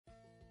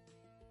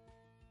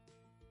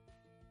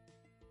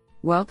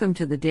Welcome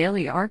to the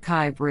Daily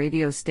Archive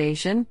radio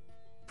station,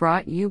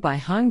 brought you by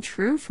Hung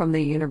Tru from the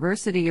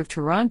University of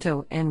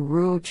Toronto and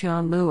Ruo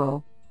Chan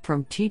Luo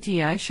from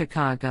TTI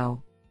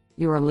Chicago.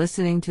 You are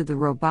listening to the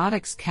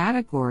robotics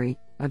category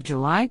of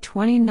July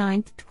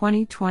 29,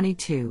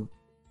 2022.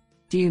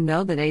 Do you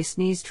know that a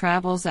sneeze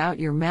travels out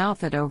your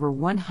mouth at over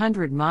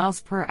 100 miles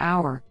per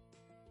hour?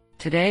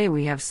 Today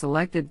we have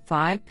selected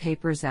 5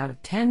 papers out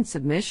of 10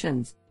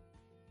 submissions.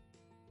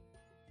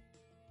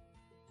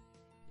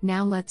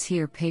 Now let's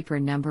hear paper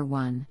number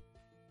 1.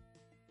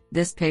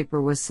 This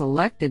paper was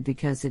selected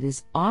because it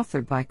is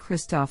authored by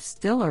Christoph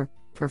Stiller,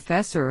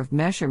 Professor of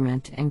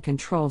Measurement and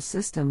Control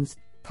Systems,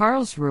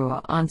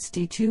 Karlsruhe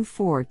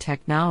Institut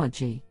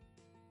Technology.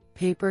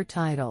 Paper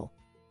title: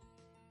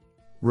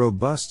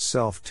 Robust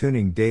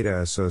Self-Tuning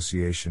Data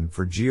Association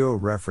for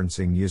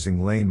Geo-Referencing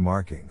Using Lane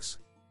Markings.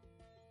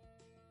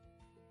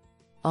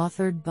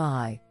 Authored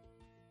by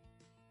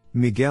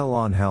Miguel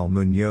Ángel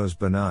Muñoz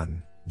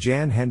Banun,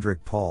 Jan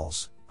Hendrik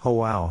Pauls,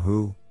 João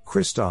Hu,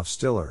 Christoph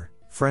Stiller,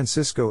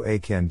 Francisco A.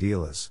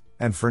 Candelas,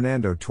 and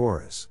Fernando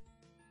Torres.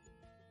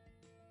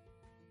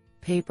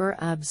 Paper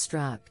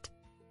abstract: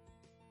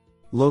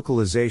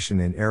 Localization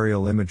in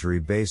aerial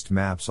imagery-based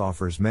maps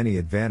offers many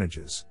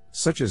advantages,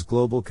 such as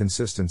global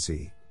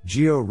consistency,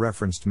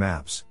 geo-referenced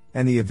maps,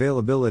 and the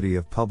availability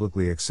of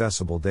publicly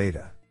accessible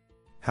data.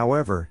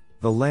 However,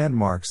 the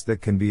landmarks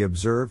that can be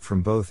observed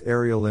from both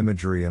aerial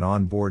imagery and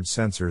onboard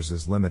sensors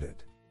is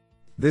limited.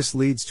 This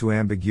leads to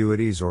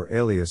ambiguities or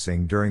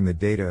aliasing during the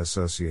data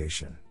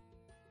association.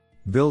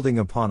 Building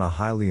upon a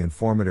highly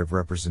informative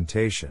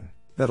representation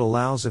that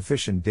allows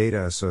efficient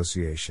data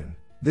association,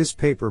 this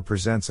paper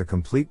presents a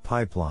complete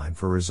pipeline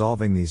for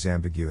resolving these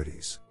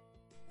ambiguities.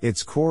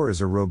 Its core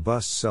is a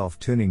robust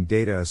self-tuning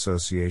data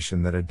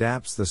association that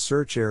adapts the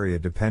search area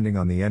depending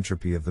on the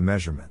entropy of the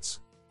measurements.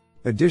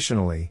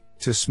 Additionally,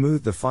 to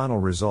smooth the final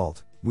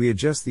result, we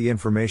adjust the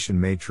information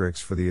matrix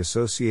for the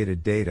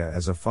associated data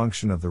as a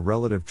function of the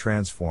relative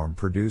transform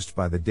produced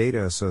by the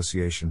data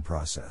association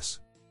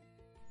process.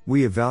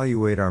 We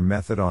evaluate our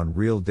method on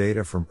real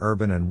data from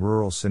urban and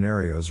rural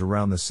scenarios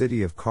around the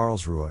city of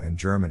Karlsruhe in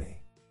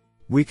Germany.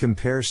 We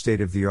compare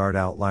state-of-the-art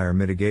outlier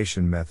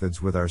mitigation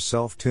methods with our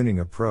self-tuning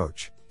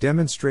approach,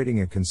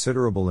 demonstrating a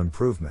considerable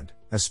improvement,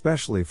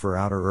 especially for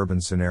outer urban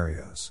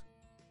scenarios.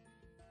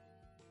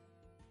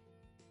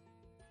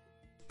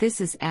 This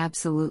is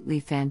absolutely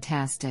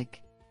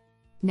fantastic.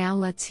 Now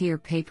let's hear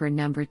paper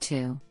number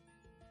 2.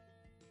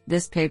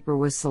 This paper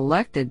was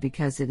selected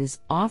because it is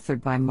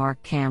authored by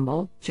Mark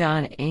Campbell,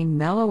 John A.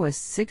 Mellowes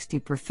 60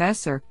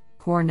 Professor,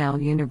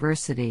 Cornell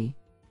University.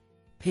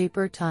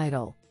 Paper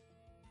title: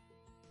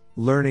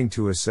 Learning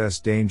to Assess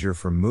Danger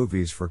from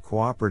Movies for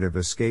Cooperative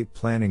Escape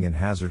Planning in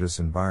Hazardous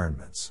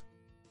Environments.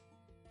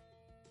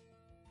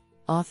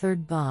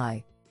 Authored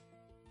by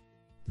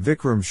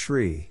Vikram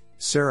Shri,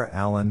 Sarah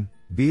Allen,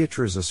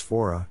 Beatriz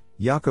Asfora,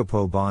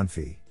 Jacopo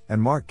Bonfi,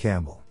 and Mark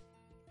Campbell.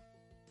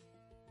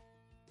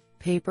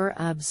 Paper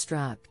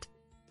abstract: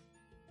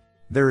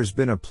 There has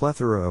been a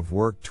plethora of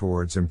work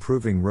towards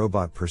improving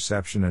robot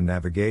perception and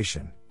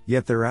navigation,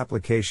 yet their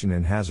application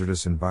in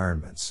hazardous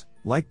environments,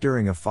 like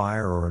during a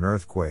fire or an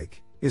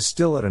earthquake, is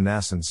still at a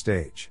nascent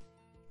stage.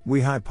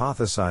 We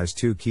hypothesize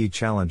 2 key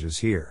challenges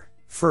here.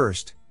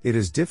 First, it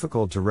is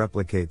difficult to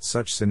replicate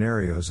such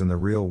scenarios in the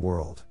real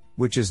world,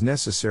 which is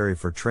necessary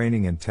for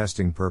training and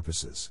testing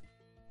purposes.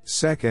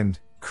 Second,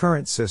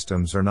 current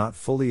systems are not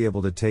fully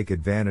able to take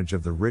advantage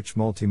of the rich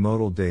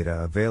multimodal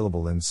data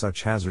available in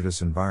such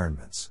hazardous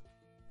environments.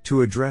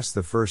 To address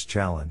the first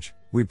challenge,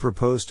 we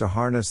propose to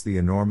harness the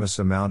enormous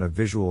amount of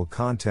visual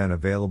content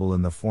available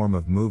in the form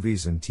of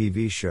movies and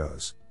TV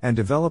shows, and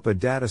develop a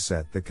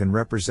dataset that can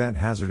represent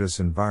hazardous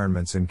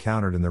environments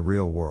encountered in the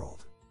real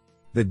world.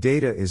 The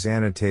data is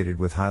annotated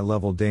with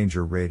high-level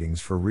danger ratings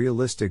for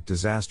realistic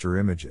disaster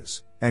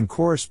images, and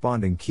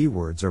corresponding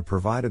keywords are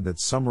provided that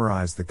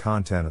summarize the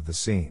content of the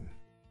scene.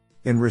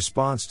 In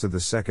response to the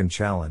second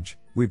challenge,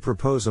 we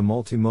propose a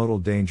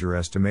multimodal danger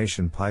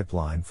estimation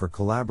pipeline for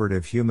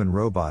collaborative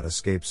human-robot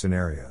escape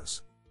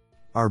scenarios.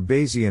 Our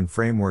Bayesian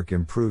framework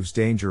improves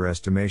danger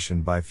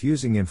estimation by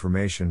fusing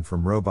information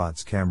from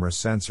robots' camera,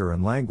 sensor,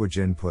 and language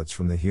inputs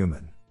from the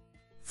human.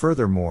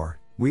 Furthermore,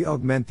 we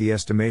augment the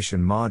estimation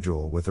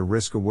module with a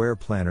risk-aware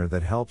planner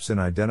that helps in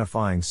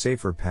identifying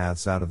safer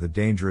paths out of the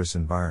dangerous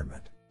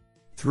environment.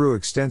 Through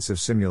extensive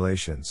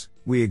simulations,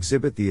 we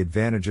exhibit the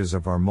advantages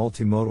of our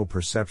multimodal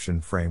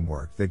perception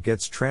framework that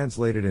gets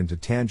translated into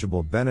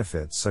tangible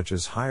benefits such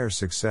as higher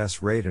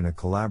success rate in a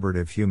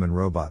collaborative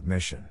human-robot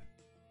mission.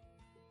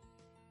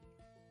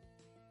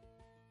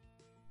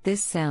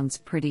 This sounds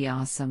pretty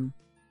awesome.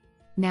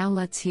 Now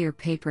let's hear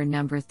paper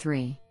number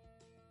 3.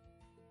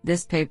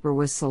 This paper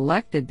was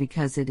selected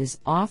because it is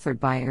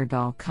authored by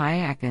Erdal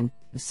Kayakan,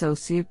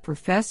 Associate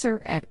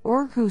Professor at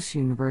Aarhus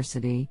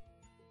University.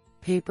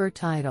 Paper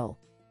title: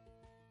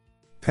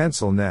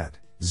 PencilNet,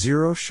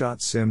 Zero-Shot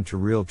Sim to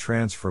Real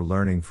Transfer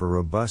Learning for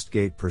Robust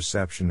Gate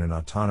Perception in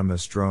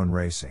Autonomous Drone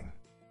Racing.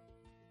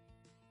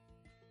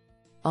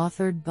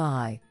 Authored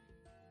by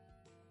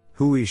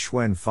Hui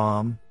Xuan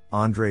Pham,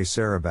 Andrei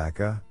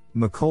Sarabaka,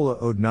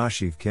 Mykola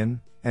Odnashevkin,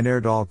 and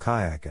Erdal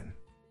Kayakin.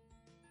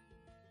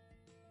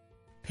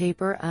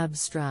 Paper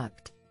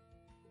abstract.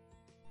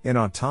 In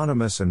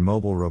autonomous and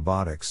mobile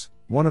robotics,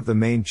 one of the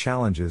main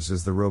challenges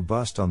is the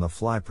robust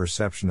on-the-fly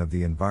perception of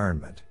the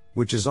environment,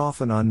 which is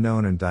often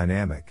unknown and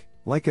dynamic,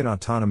 like in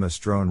autonomous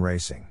drone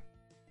racing.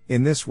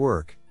 In this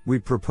work, we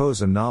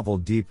propose a novel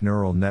deep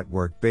neural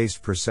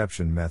network-based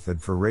perception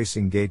method for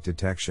racing gate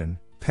detection,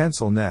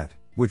 PencilNet,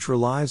 which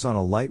relies on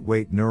a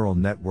lightweight neural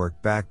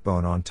network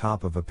backbone on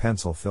top of a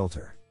pencil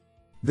filter.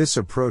 This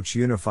approach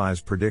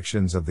unifies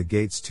predictions of the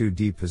gate's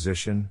 2D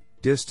position,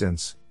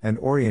 distance, and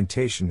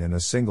orientation in a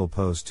single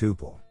pose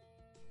tuple.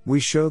 We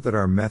show that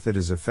our method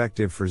is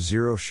effective for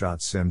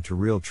zero-shot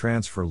sim-to-real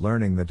transfer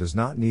learning that does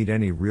not need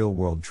any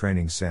real-world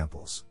training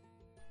samples.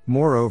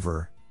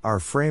 Moreover, our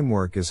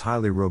framework is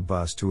highly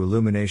robust to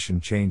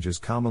illumination changes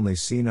commonly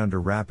seen under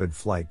rapid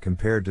flight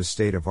compared to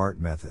state-of-art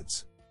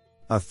methods.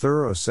 A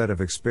thorough set of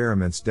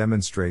experiments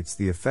demonstrates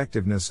the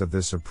effectiveness of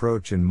this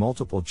approach in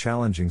multiple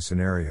challenging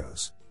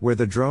scenarios, where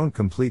the drone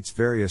completes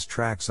various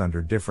tracks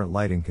under different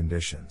lighting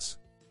conditions.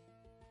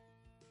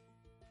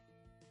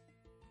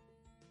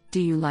 Do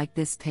you like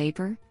this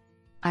paper?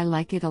 I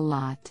like it a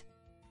lot.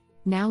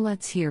 Now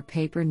let's hear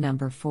paper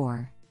number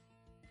 4.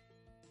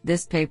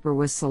 This paper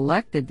was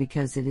selected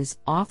because it is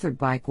authored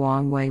by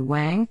Guangwei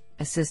Wang,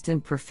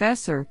 Assistant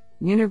Professor,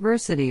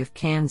 University of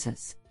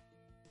Kansas.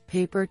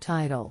 Paper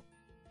title: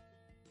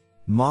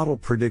 Model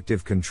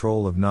Predictive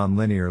Control of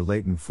Nonlinear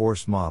Latent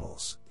Force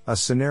Models, a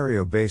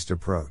Scenario-Based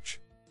Approach.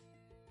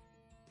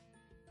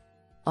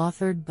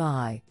 Authored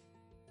by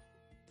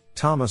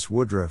Thomas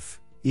Woodruff,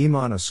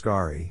 Iman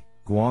Askari,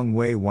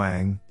 Guangwei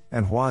Wang,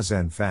 and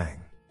Huazhen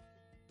Fang.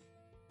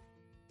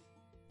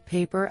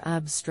 Paper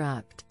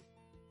abstract.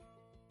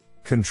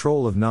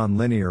 Control of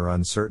nonlinear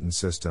uncertain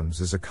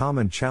systems is a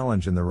common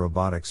challenge in the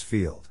robotics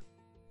field.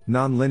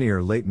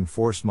 Nonlinear latent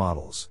force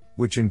models,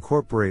 which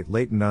incorporate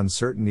latent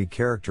uncertainty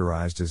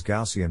characterized as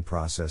Gaussian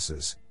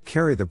processes,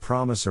 carry the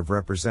promise of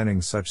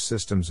representing such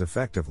systems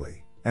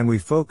effectively, and we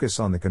focus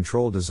on the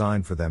control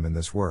design for them in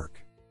this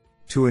work.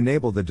 To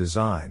enable the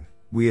design,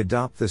 we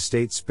adopt the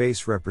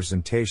state-space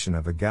representation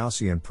of a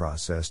Gaussian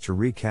process to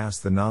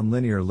recast the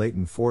nonlinear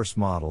latent force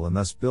model and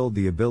thus build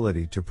the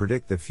ability to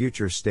predict the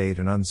future state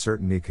and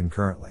uncertainty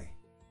concurrently.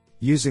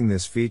 Using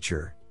this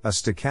feature, a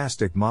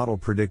stochastic model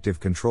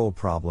predictive control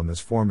problem is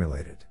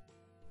formulated.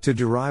 To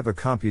derive a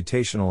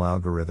computational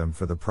algorithm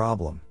for the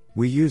problem,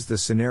 we use the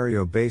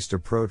scenario-based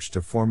approach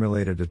to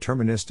formulate a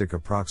deterministic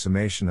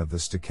approximation of the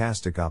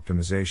stochastic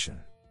optimization.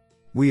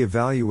 We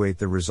evaluate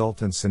the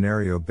resultant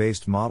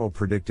scenario-based model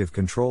predictive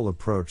control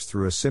approach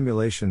through a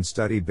simulation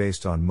study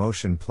based on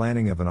motion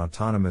planning of an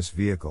autonomous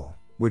vehicle,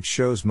 which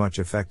shows much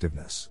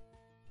effectiveness.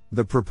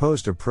 The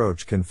proposed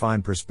approach can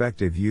find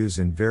prospective use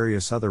in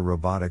various other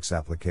robotics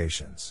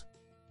applications.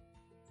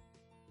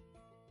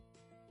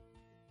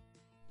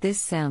 This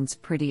sounds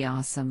pretty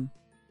awesome.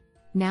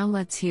 Now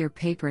let's hear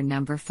paper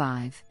number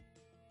 5.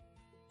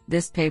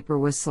 This paper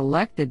was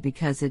selected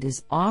because it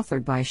is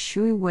authored by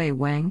Shuiwei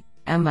Wang,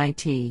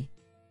 MIT.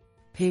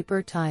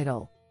 Paper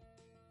title: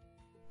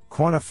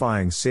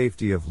 Quantifying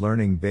Safety of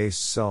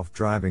Learning-Based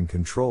Self-Driving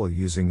Control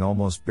Using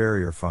Almost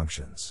Barrier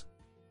Functions.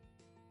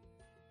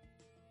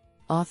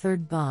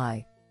 Authored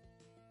by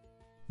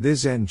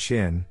Zhen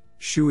Qin,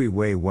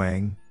 Shuiwei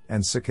Wang,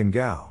 and Sikan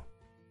Gao.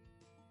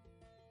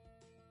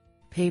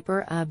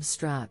 Paper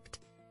abstract.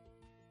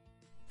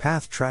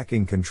 Path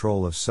tracking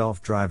control of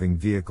self-driving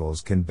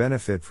vehicles can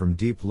benefit from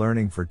deep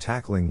learning for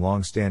tackling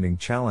long-standing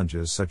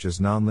challenges such as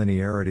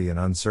nonlinearity and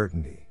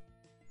uncertainty.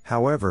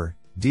 However,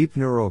 deep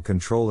neural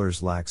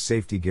controllers lack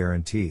safety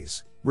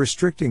guarantees,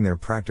 restricting their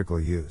practical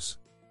use.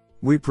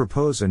 We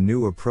propose a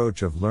new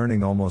approach of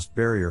learning almost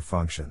barrier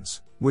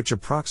functions, which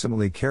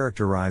approximately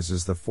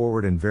characterizes the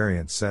forward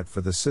invariant set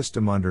for the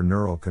system under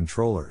neural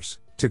controllers,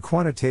 to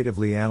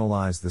quantitatively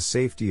analyze the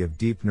safety of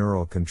deep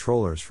neural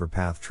controllers for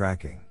path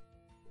tracking.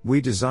 We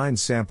design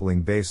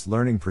sampling-based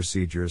learning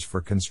procedures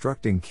for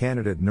constructing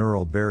candidate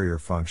neural barrier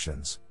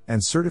functions,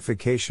 and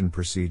certification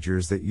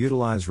procedures that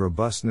utilize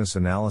robustness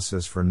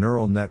analysis for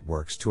neural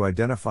networks to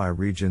identify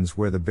regions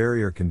where the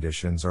barrier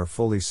conditions are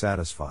fully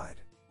satisfied.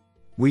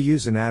 We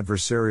use an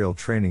adversarial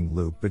training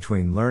loop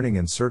between learning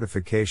and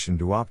certification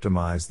to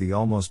optimize the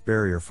almost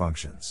barrier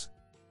functions.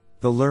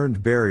 The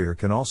learned barrier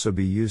can also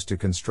be used to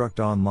construct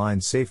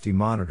online safety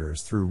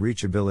monitors through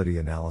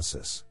reachability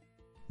analysis.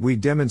 We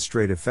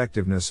demonstrate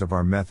effectiveness of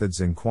our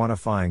methods in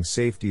quantifying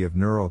safety of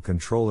neural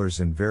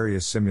controllers in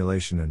various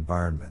simulation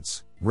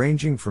environments,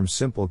 ranging from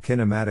simple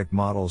kinematic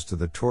models to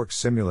the torque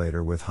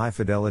simulator with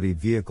high-fidelity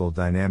vehicle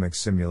dynamics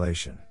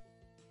simulation.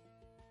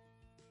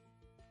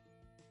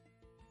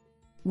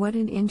 What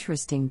an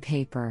interesting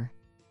paper.